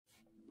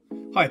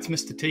Hi, it's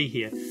Mr. T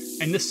here.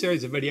 In this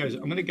series of videos,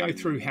 I'm going to go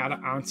through how to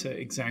answer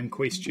exam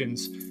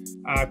questions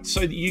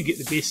so that you get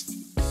the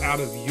best out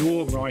of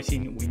your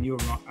writing when you're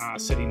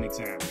sitting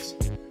exams.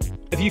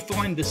 If you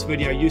find this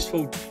video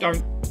useful,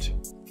 don't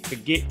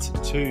forget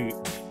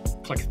to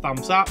click a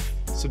thumbs up,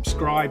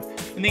 subscribe,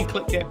 and then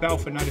click that bell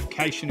for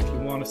notification if you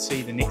want to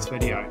see the next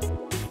video.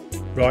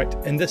 Right,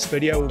 in this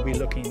video we'll be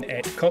looking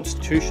at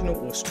constitutional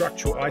or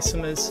structural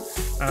isomers.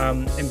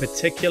 In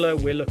particular,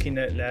 we're looking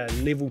at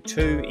Level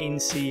 2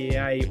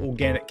 NCEA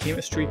Organic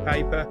Chemistry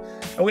paper.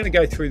 And we're going to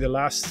go through the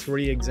last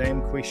 3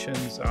 exam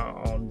questions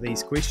on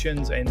these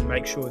questions and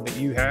make sure that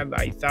you have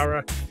a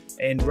thorough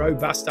and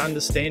robust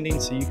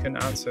understanding so you can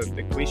answer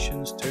the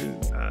questions to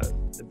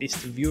the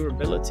best of your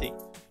ability.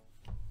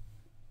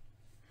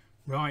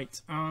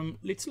 Right,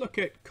 let's look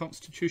at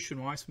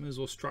constitutional isomers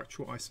or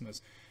structural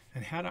isomers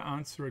and how to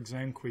answer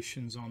exam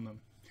questions on them.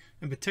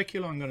 In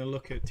particular, I'm going to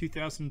look at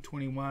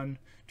 2021,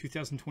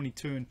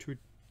 2022 and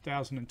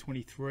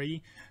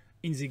 2023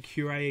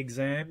 NCEA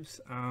exams.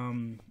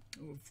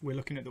 We're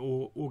looking at the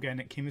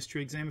organic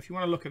chemistry exam. If you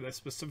want to look at the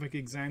specific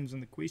exams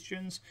and the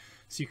questions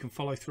so you can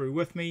follow through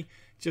with me,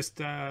 just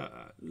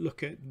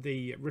look at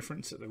the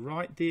reference at the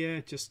right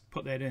there. Just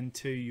put that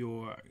into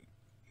your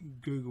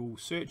Google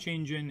search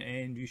engine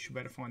and you should be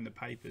able to find the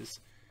papers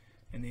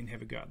and then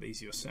have a go at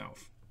these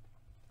yourself.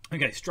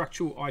 Okay,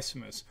 structural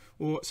isomers,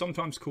 or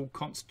sometimes called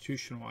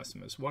constitutional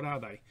isomers. What are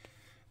they?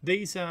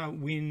 These are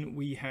when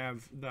we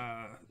have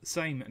the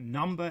same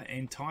number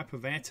and type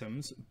of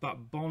atoms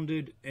but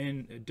bonded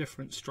in a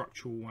different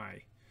structural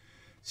way.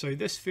 So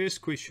this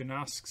first question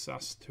asks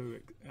us to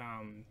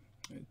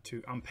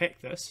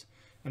unpack this,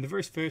 and the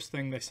very first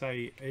thing they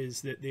say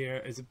is that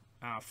there is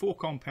 4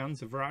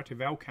 compounds, a variety of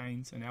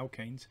alkanes and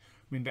alkenes.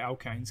 Remember,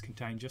 alkanes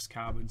contain just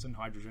carbons and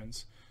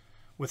hydrogens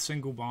with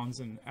single bonds,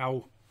 and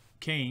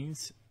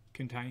alkenes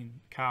contain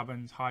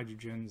carbons,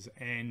 hydrogens,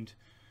 and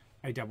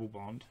a double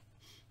bond.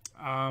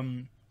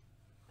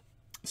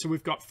 So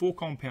we've got 4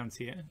 compounds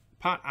here.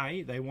 Part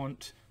A, they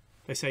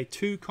say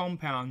 2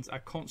 compounds are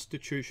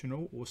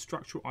constitutional or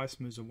structural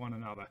isomers of one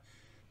another.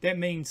 That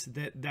means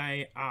that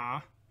they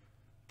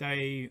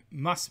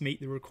must meet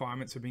the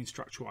requirements of being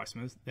structural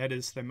isomers. That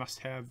is, they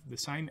must have the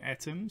same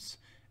atoms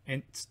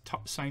and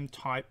same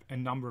type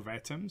and number of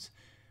atoms,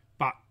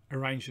 but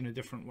arranged in a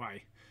different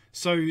way.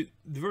 So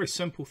the very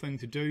simple thing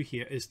to do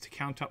here is to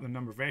count up the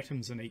number of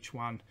atoms in each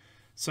one.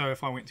 So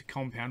if I went to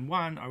compound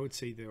 1, I would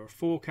see there are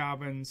 4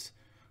 carbons,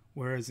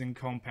 whereas in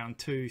compound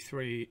 2,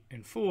 3,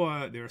 and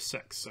 4, there are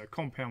 6. So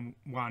compound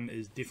 1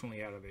 is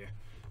definitely out of there,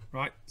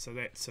 right? So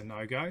that's a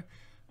no-go.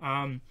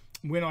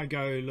 When I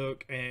go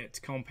look at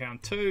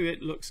compound 2,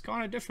 it looks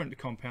kind of different to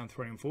compound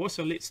 3 and 4.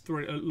 So let's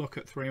look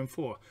at 3 and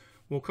 4.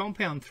 Well,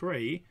 compound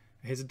 3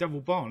 has a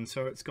double bond,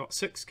 so it's got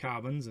 6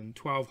 carbons and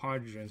 12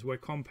 hydrogens, where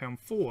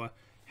compound 4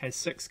 has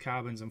 6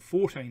 carbons and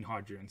 14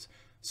 hydrogens.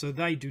 So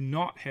they do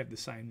not have the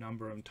same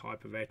number and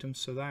type of atoms,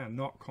 so they are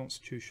not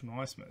constitutional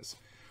isomers.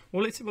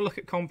 Well, let's have a look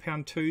at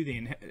compound 2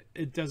 then.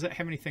 Does it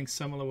have anything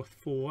similar with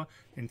 4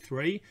 and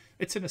 3?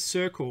 It's in a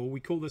circle. We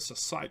call this a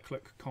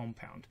cyclic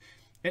compound.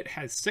 It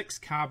has 6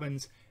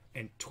 carbons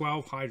and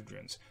 12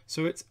 hydrogens.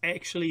 So it's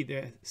actually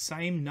the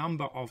same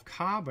number of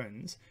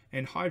carbons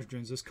and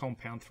hydrogens as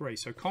compound 3.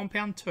 So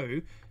compound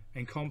 2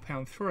 and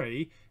compound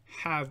 3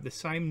 have the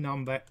same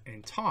number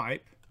and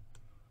type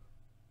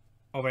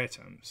of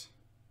atoms.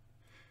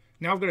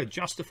 Now I've got to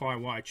justify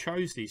why I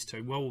chose these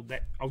two. Well,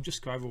 I'll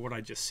just go over what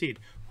I just said.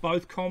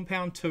 Both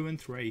compound 2 and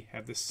 3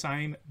 have the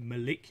same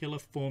molecular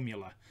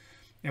formula.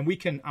 And we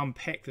can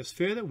unpack this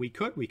further. We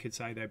could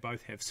say they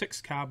both have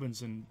 6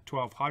 carbons and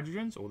 12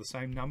 hydrogens, or the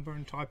same number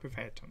and type of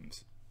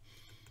atoms.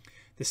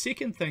 The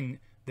second thing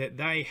that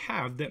they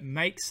have that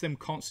makes them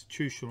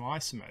constitutional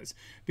isomers,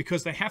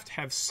 because they have to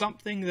have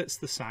something that's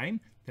the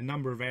same, the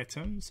number of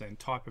atoms and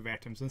type of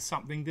atoms, and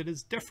something that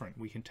is different.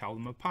 We can tell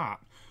them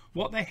apart.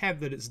 What they have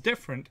that is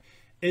different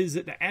is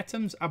that the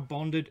atoms are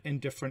bonded in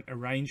different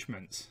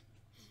arrangements.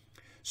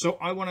 So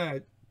I want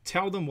to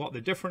tell them what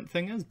the different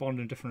thing is,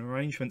 bonded in different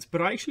arrangements,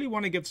 but I actually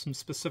want to give some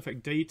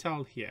specific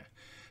detail here.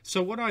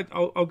 So what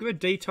I'll give a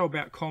detail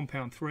about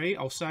compound 3.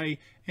 I'll say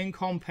in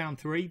compound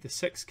 3 the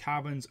 6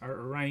 carbons are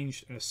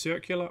arranged in a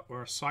circular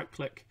or a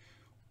cyclic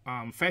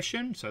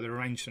fashion, so they're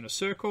arranged in a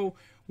circle,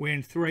 where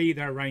in 3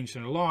 they're arranged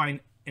in a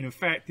line, and in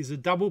fact there's a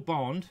double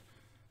bond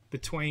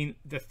between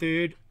the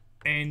 3rd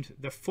and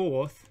the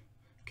 4th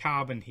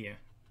carbon here.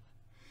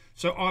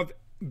 So I've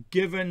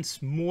given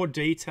more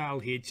detail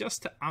here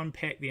just to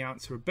unpack the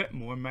answer a bit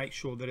more and make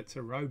sure that it's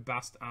a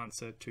robust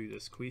answer to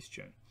this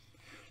question.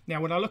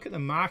 Now when I look at the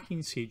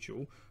marking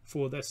schedule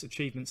for this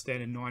achievement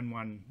standard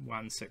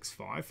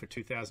 91165 for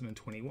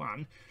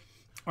 2021,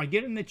 I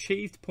get an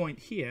achieved point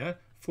here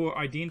for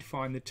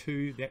identifying the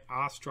 2 that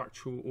are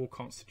structural or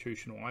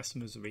constitutional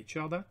isomers of each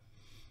other.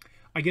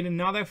 I get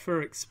another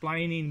for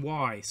explaining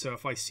why. So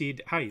if I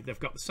said, hey, they've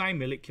got the same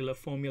molecular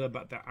formula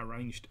but they're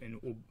arranged in,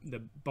 or the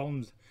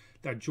bonds,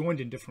 they're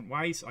joined in different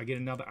ways, I get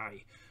another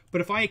A. But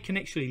if I can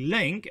actually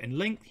link, and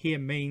link here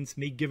means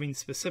me giving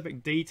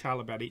specific detail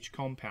about each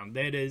compound.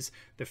 That is,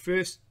 the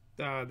first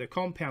the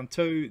compound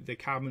 2, the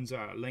carbons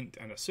are linked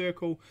in a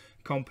circle.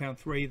 Compound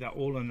 3, they're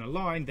all in a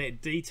line.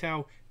 That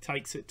detail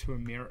takes it to a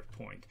merit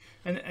point,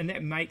 and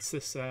that makes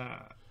this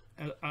a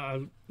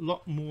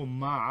lot more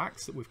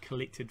marks that we've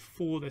collected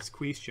for this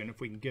question if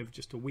we can give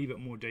just a wee bit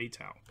more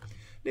detail.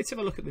 Let's have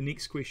a look at the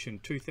next question,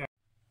 2000.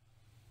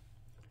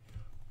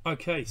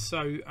 Okay,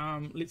 so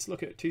let's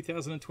look at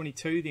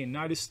 2022 then.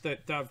 Notice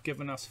that they've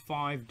given us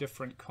 5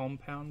 different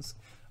compounds,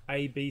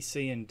 A, B,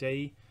 C, and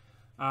D.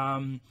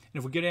 And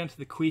if we go down to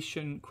the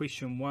question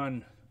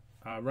 1,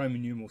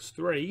 Roman numerals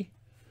 3,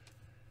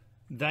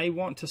 they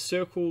want to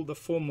circle the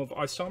form of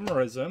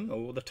isomerism,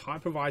 or the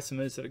type of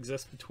isomers that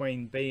exist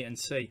between B and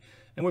C.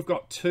 And we've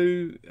got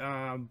 2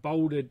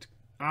 bolded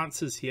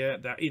answers here.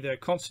 They're either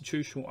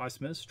constitutional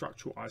isomers,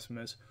 structural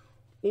isomers,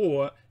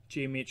 or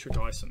geometric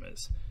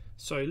isomers.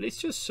 So let's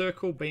just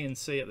circle B and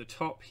C at the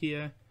top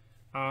here.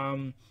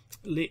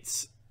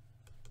 Let's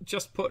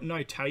just put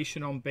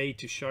notation on B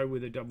to show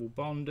where the double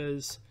bond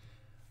is.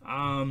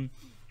 And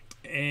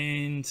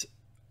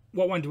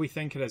what one do we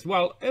think it is?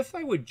 Well, if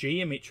they were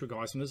geometric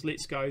isomers,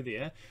 let's go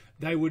there,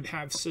 they would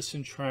have cis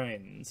and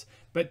trans.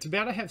 But to be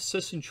able to have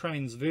cis and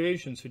trans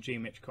versions for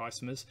geometric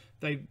isomers,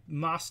 they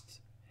must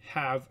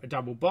have a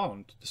double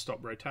bond to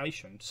stop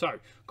rotation. So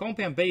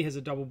compound B has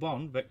a double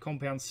bond, but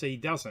compound C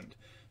doesn't.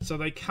 So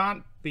they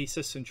can't be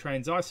cis and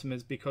trans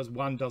isomers because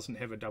one doesn't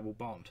have a double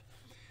bond.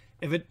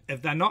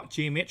 If they're not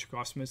geometric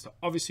isomers, they're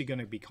obviously going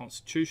to be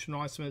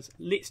constitutional isomers.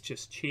 Let's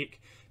just check.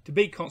 To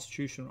be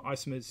constitutional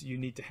isomers, you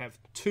need to have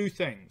 2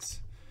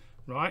 things,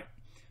 right?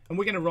 And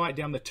we're going to write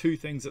down the 2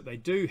 things that they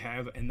do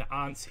have in the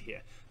answer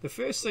here. The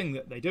first thing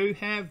that they do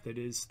have that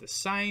is the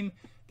same,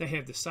 they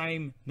have the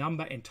same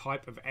number and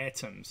type of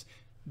atoms.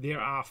 There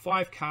are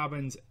 5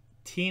 carbons,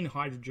 10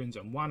 hydrogens,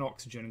 and 1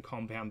 oxygen in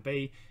compound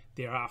B.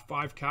 There are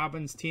 5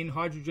 carbons, 10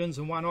 hydrogens,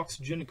 and 1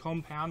 oxygen in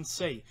compound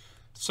C.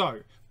 So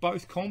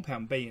both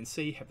compound B and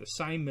C have the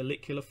same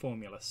molecular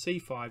formula,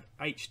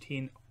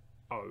 C5H10O.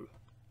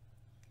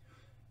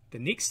 The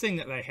next thing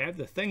that they have,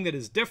 the thing that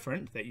is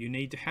different, that you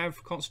need to have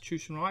for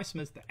constitutional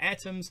isomers, the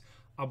atoms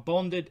are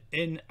bonded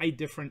in a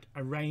different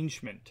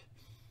arrangement.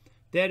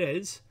 That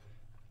is,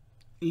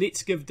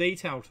 let's give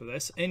detail to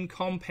this. In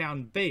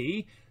compound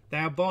B, they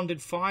are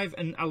bonded 5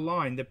 in a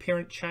line. The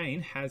parent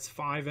chain has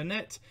 5 in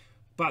it,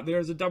 but there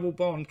is a double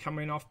bond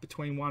coming off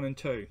between 1 and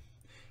 2.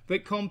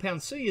 But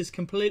compound C is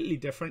completely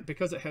different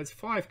because it has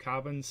 5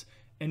 carbons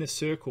in a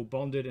circle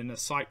bonded in a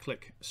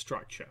cyclic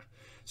structure.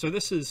 So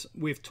this is,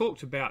 we've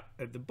talked about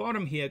at the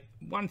bottom here,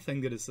 one thing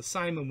that is the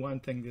same and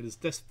one thing that is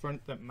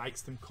different that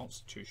makes them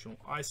constitutional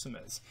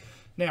isomers.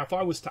 Now, if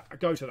I was to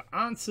go to the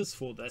answers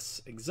for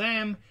this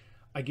exam,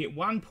 I get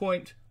 1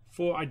 point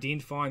for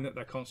identifying that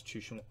they're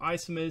constitutional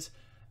isomers,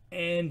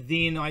 and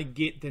then I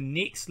get the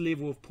next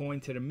level of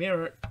point at a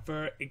merit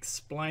for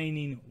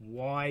explaining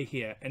why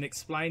here. And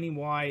explaining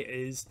why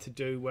is to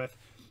do with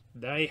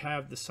they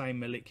have the same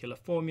molecular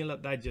formula,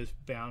 they just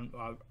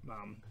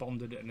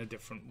bonded it in a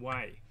different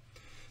way.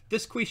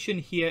 This question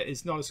here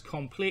is not as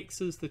complex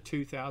as the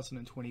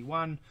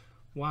 2021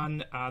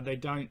 one. They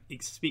don't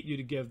expect you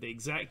to give the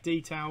exact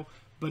detail,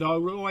 but I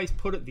will always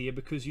put it there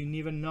because you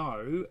never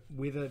know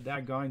whether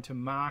they're going to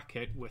mark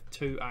it with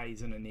 2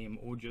 A's and an M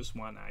or just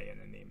 1 A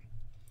and an M.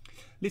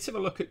 Let's have a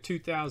look at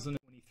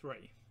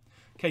 2023.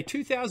 Okay,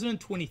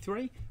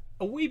 2023,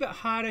 a wee bit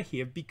harder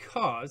here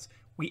because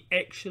we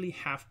actually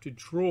have to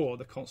draw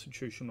the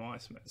constitutional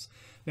isomers.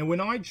 Now,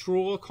 when I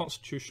draw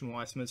constitutional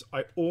isomers,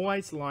 I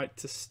always like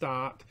to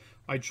start,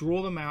 I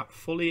draw them out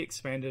fully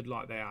expanded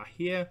like they are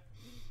here,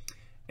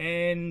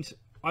 and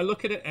I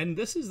look at it, and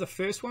this is the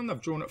first one.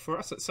 They've drawn it for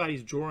us. It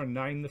says draw and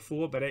name the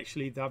 4, but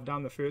actually they've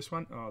done the first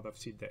one. Oh, they've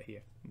said that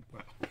here.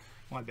 Well,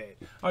 my bad.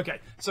 Okay,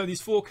 so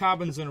there's 4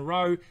 carbons in a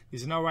row.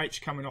 There's an OH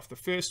coming off the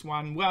first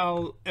one.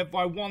 Well, if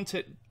I want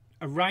it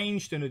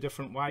arranged in a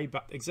different way,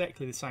 but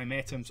exactly the same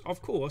atoms,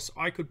 of course,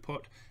 I could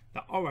put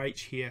the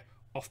OH here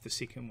off the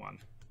second one.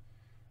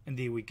 And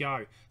there we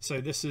go. So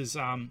this is,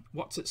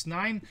 what's its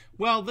name?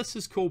 Well, this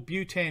is called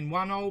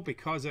butane-1-ol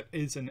because it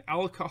is an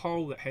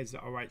alcohol that has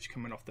the OH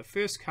coming off the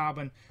first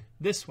carbon.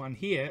 This one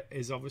here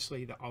is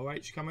obviously the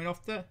OH coming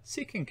off the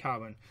second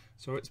carbon.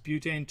 So it's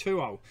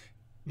butane-2-ol.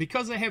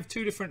 Because they have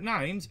 2 different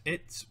names,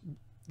 it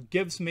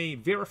gives me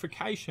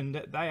verification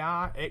that they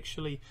are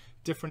actually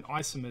different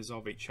isomers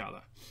of each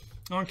other.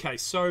 Okay,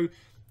 so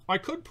I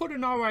could put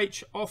an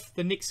OH off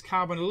the next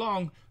carbon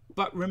along,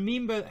 but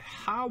remember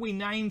how we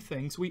name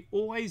things. We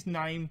always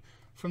name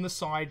from the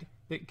side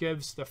that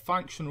gives the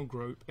functional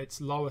group its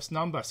lowest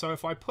number. So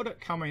if I put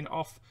it coming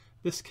off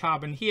this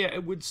carbon here,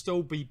 it would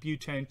still be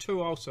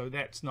butane-2-ol, so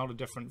that's not a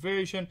different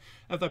version.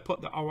 If I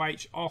put the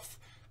OH off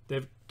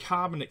the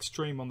carbon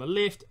extreme on the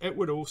left, it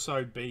would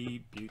also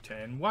be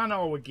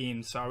butane-1-ol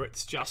again, so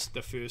it's just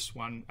the first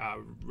one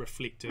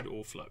reflected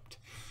or flipped.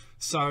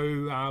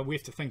 So we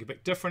have to think a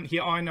bit different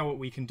here. I know what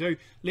we can do.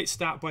 Let's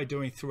start by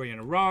doing 3 in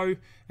a row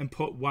and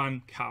put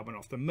 1 carbon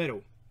off the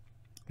middle.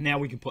 Now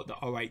we can put the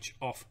OH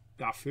off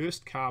our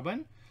first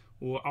carbon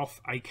or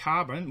off a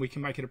carbon. We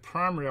can make it a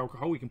primary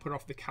alcohol. We can put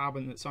off the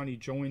carbon that's only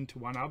joined to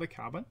one other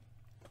carbon.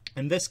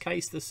 In this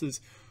case, this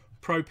is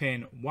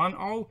propan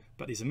 1-ol,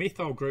 but there's a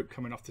methyl group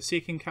coming off the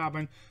second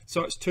carbon,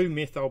 so it's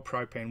 2-methyl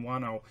propan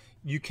 1-ol.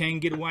 You can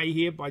get away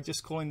here by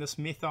just calling this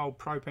methyl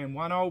propan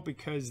 1-ol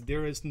because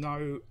there is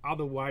no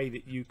other way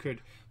that you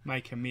could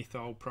make a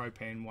methyl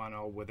propan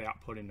 1-ol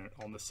without putting it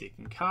on the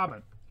second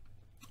carbon.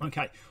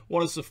 Okay,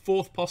 what is the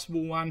fourth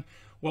possible one?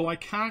 Well, I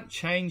can't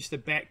change the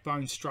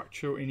backbone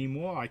structure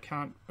anymore. I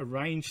can't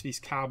arrange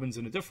these carbons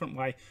in a different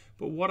way,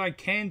 but what I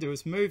can do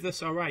is move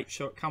this OH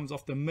so it comes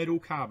off the middle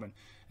carbon.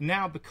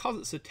 Now, because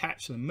it's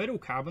attached to the middle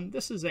carbon,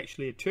 this is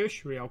actually a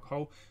tertiary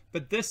alcohol,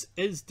 but this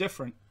is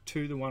different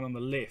to the one on the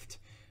left.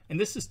 And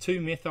this is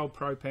 2-methyl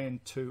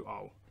propan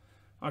 2-ol.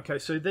 Okay,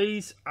 so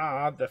these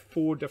are the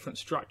 4 different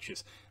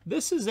structures.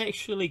 This is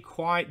actually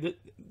quite,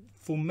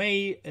 for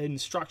me, in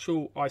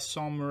structural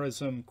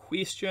isomerism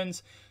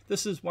questions,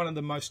 this is one of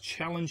the most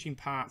challenging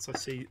parts I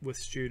see with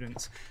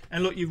students.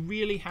 And look, you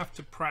really have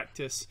to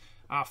practice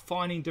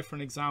finding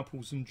different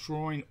examples and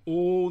drawing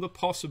all the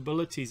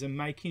possibilities and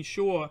making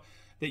sure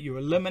that you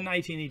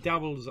eliminate any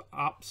doubles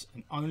ups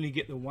and only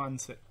get the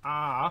ones that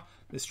are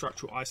the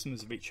structural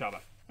isomers of each other.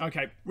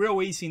 Okay,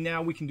 real easy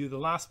now. We can do the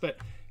last bit.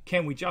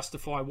 Can we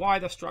justify why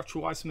they're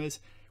structural isomers?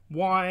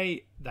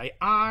 Why they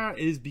are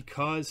is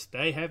because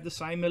they have the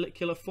same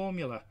molecular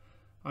formula.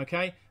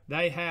 Okay,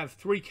 they have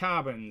 3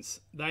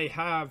 carbons. They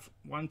have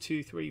 1,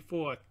 2, 3,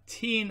 4,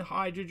 10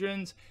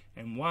 hydrogens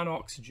and 1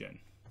 oxygen.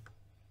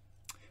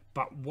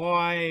 But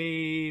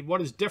why?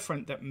 What is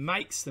different that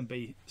makes them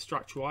be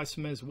structural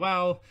isomers?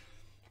 Well,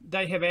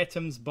 they have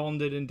atoms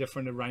bonded in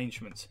different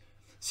arrangements.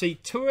 See,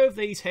 2 of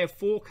these have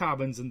 4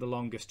 carbons in the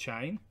longest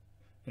chain,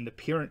 in the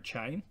parent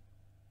chain.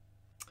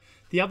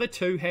 The other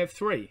 2 have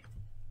 3.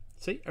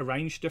 See,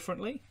 arranged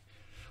differently.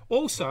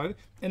 Also,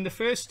 in the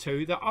first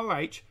 2, the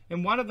OH,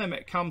 in one of them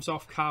it comes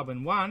off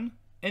carbon 1,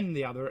 in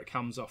the other it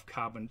comes off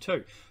carbon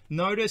 2.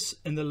 Notice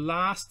in the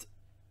last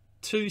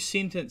 2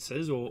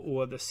 sentences,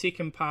 or the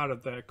second part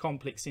of the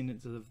complex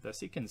sentences of the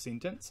second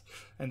sentence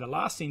and the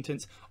last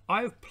sentence,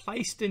 I've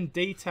placed in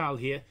detail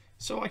here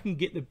so I can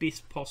get the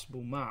best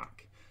possible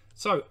mark.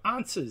 So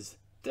answers,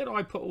 did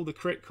I put all the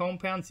correct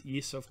compounds?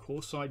 Yes, of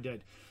course I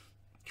did.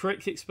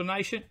 Correct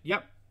explanation?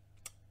 Yep,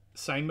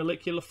 same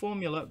molecular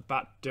formula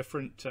but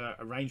different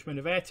arrangement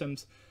of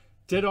atoms.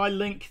 Did I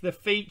link the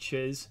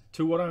features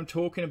to what I'm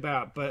talking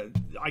about, but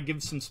I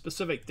give some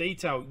specific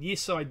detail?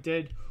 Yes, I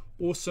did.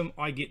 Awesome,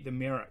 I get the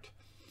merit.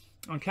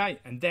 Okay,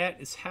 and that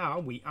is how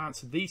we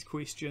answer these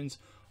questions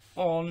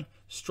on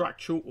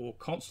structural or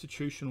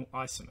constitutional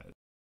isomers.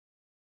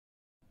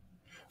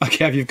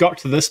 Okay, if you've got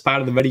to this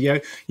part of the video,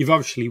 you've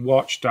obviously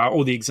watched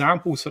all the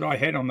examples that I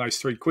had on those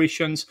 3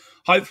 questions.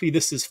 Hopefully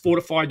this has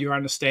fortified your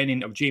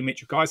understanding of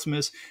geometric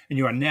isomers and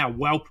you are now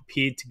well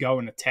prepared to go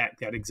and attack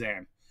that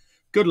exam.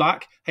 Good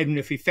luck, and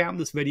if you found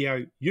this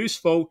video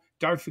useful,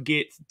 don't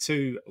forget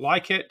to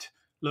like it,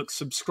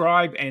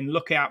 subscribe, and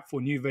look out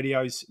for new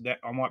videos that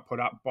I might put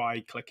up by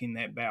clicking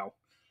that bell.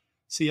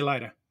 See you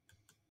later.